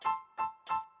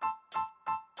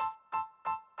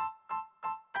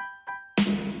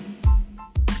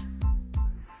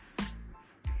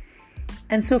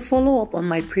And so follow up on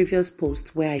my previous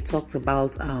post where I talked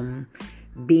about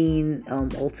being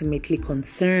ultimately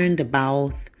concerned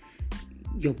about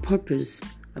your purpose,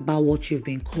 about what you've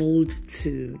been called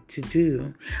to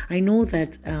do. I know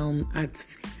that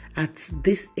at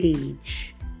this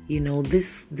age,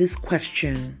 this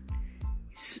question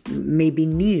may be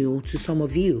new to some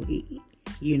of you.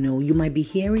 You might be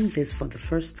hearing this for the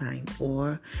first time,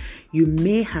 or you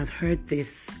may have heard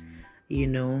this,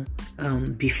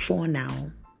 before now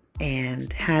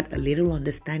and had a little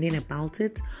understanding about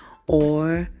it,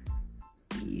 or,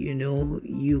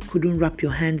 you couldn't wrap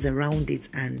your hands around it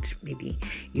and maybe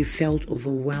you felt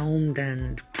overwhelmed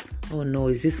and, oh no,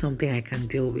 is this something I can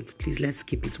deal with? Please, let's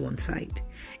keep it one side,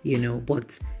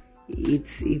 but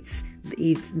it's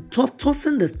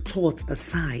tossing the thought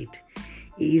aside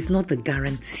is not the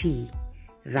guarantee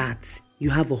that you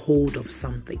have a hold of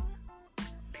something.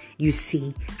 You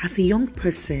see, as a young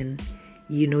person,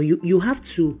 you have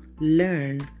to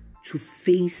learn to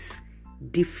face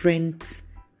different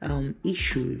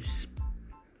issues.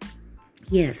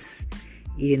 Yes,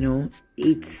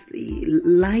 it's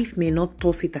life may not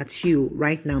toss it at you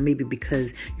right now, maybe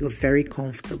because you're very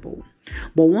comfortable.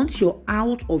 But once you're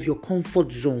out of your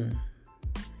comfort zone,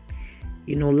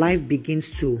 life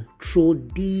begins to throw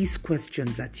these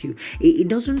questions at you. It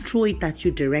doesn't throw it at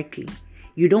you directly.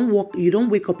 You don't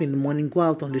wake up in the morning, go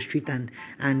out on the street and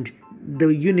the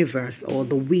universe or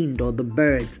the wind or the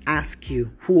birds ask you,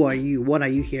 who are you? What are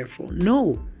you here for?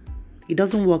 No, it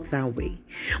doesn't work that way.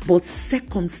 But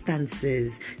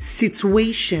circumstances,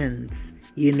 situations,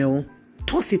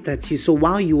 toss it at you. So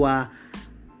while you are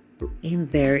in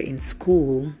there in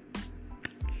school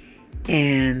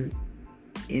and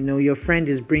your friend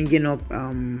is bringing up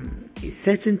a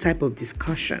certain type of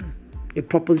discussion, a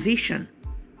proposition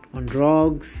on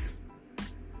drugs,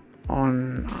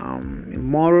 on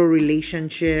immoral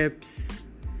relationships,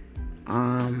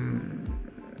 some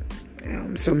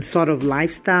sort of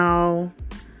lifestyle,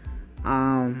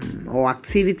 or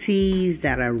activities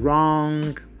that are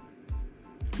wrong.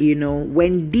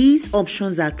 When these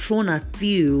options are thrown at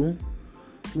you,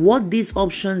 what these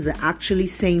options are actually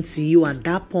saying to you at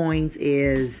that point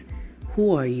is,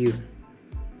 who are you?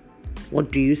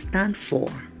 What do you stand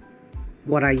for?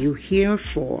 What are you here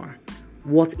for?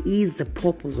 What is the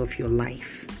purpose of your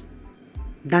life?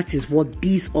 That is what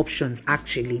these options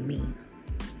actually mean.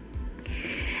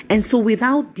 And so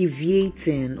without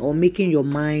deviating or making your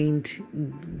mind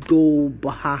go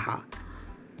bahaha,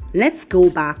 let's go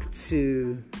back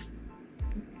to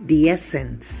the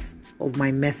essence of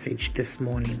my message this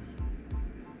morning.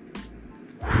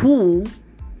 Who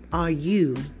are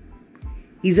you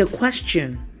is a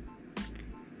question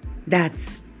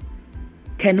that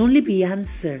can only be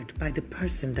answered by the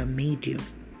person that made you.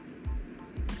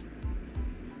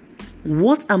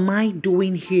 What am I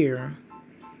doing here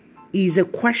is a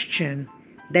question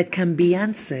that can be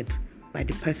answered by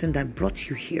the person that brought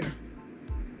you here.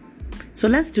 So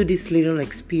let's do this little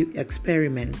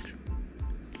experiment.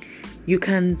 You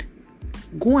can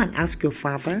go and ask your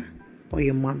father or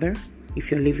your mother if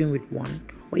you're living with one,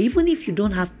 or even if you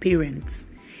don't have parents,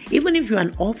 even if you're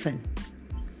an orphan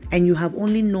and you have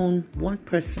only known one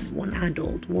person, one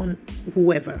adult, one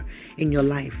whoever in your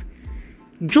life,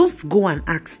 just go and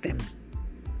ask them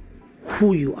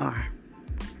who you are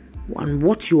and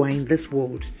what you are in this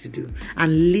world to do,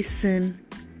 and listen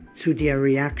to their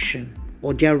reaction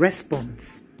or their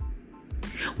response.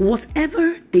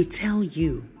 Whatever they tell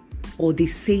you or they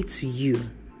say to you,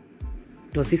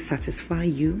 does it satisfy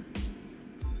you?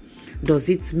 Does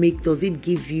it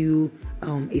give you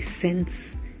a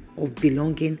sense of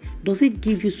belonging? Does it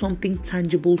give you something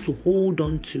tangible to hold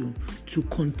on to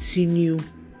continue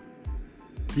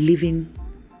living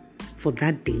for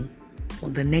that day or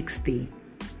the next day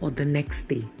or the next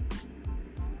day?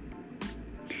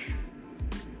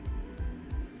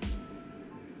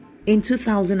 In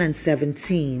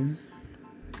 2017,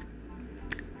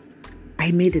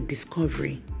 I made a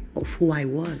discovery of who I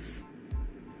was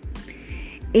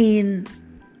in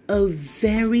a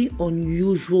very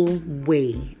unusual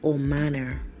way or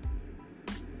manner.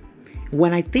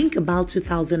 When I think about I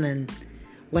said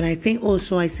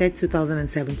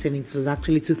 2017, it was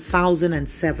actually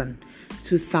 2007.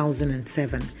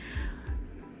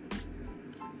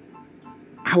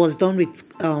 I was done with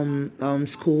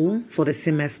school for the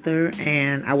semester,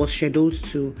 and I was scheduled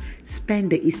to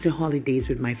spend the Easter holidays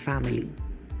with my family.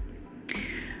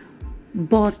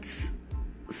 But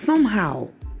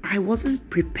somehow I wasn't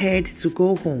prepared to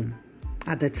go home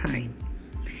at the time.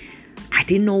 I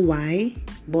didn't know why,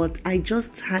 but I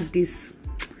just had this,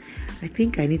 I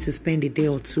think I need to spend a day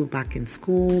or two back in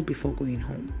school before going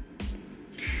home.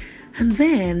 And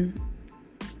then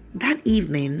that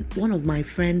evening, one of my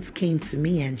friends came to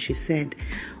me and she said,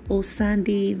 "Oh,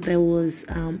 Sandy, there was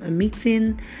a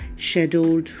meeting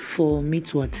scheduled for me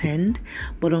to attend,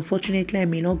 but unfortunately, I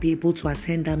may not be able to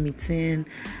attend that meeting.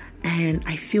 And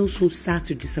I feel so sad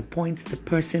to disappoint the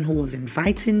person who was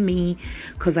inviting me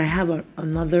because I have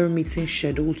another meeting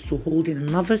scheduled to hold in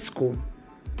another school.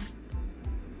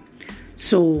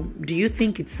 So, do you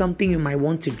think it's something you might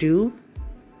want to do?"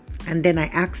 And then I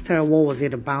asked her what was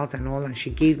it about and all, and she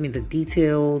gave me the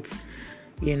details,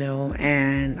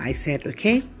 and I said,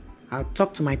 okay, I'll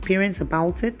talk to my parents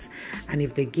about it, and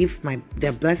if they give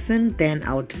their blessing, then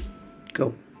I would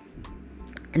go.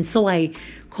 And so I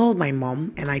called my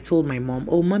mom and I told my mom,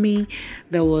 "Oh, mommy,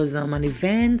 there was an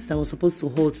event that was supposed to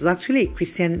hold." It was actually a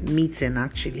Christian meeting,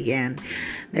 actually, and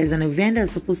there's an event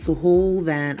that's supposed to hold,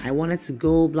 and I wanted to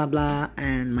go, blah, blah.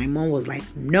 And my mom was like,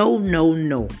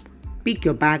 no. Pick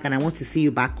your bag and I want to see you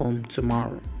back home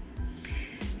tomorrow.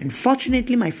 And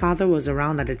fortunately, my father was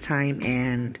around at the time,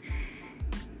 and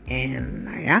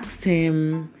I asked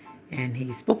him, and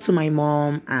he spoke to my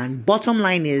mom, and bottom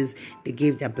line is they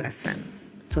gave their blessing.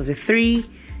 It was a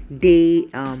 3-day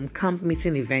camp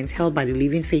meeting event held by the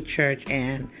Living Faith Church,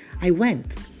 and I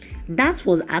went. That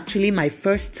was actually my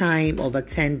first time of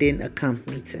attending a camp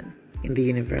meeting in the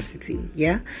university,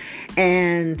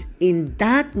 And in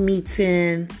that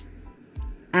meeting,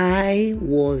 I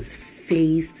was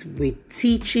faced with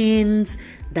teachings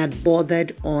that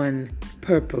bordered on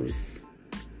purpose.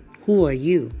 Who are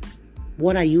you?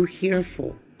 What are you here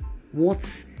for?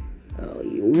 What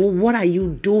are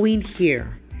you doing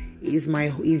here? Is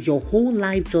your whole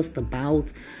life just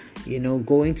about,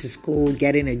 going to school,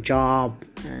 getting a job,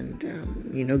 and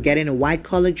getting a white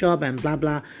collar job and blah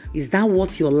blah? Is that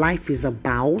what your life is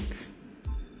about?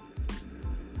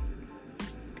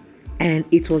 And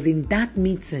it was in that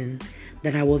meeting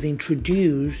that I was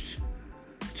introduced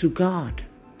to God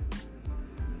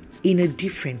in a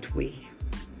different way.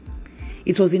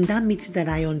 It was in that meeting that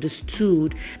I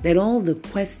understood that all the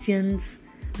questions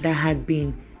that had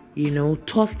been,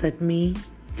 tossed at me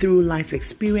through life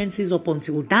experiences up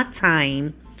until that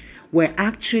time were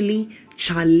actually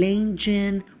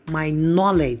challenging my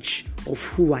knowledge of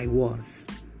who I was.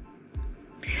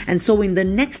 And so in the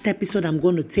next episode, I'm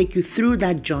going to take you through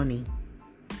that journey.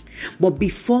 But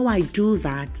before I do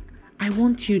that, I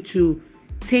want you to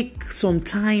take some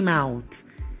time out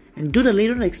and do the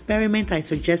little experiment I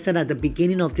suggested at the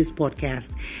beginning of this podcast.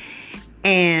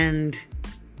 And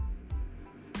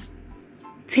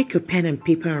take your pen and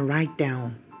paper and write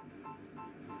down,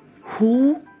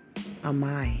 who am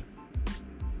I?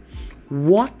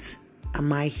 What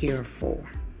am I here for?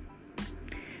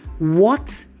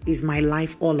 What is my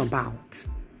life all about?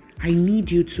 I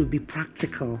need you to be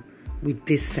practical with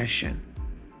this session.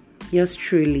 Yours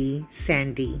truly,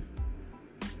 Sandy.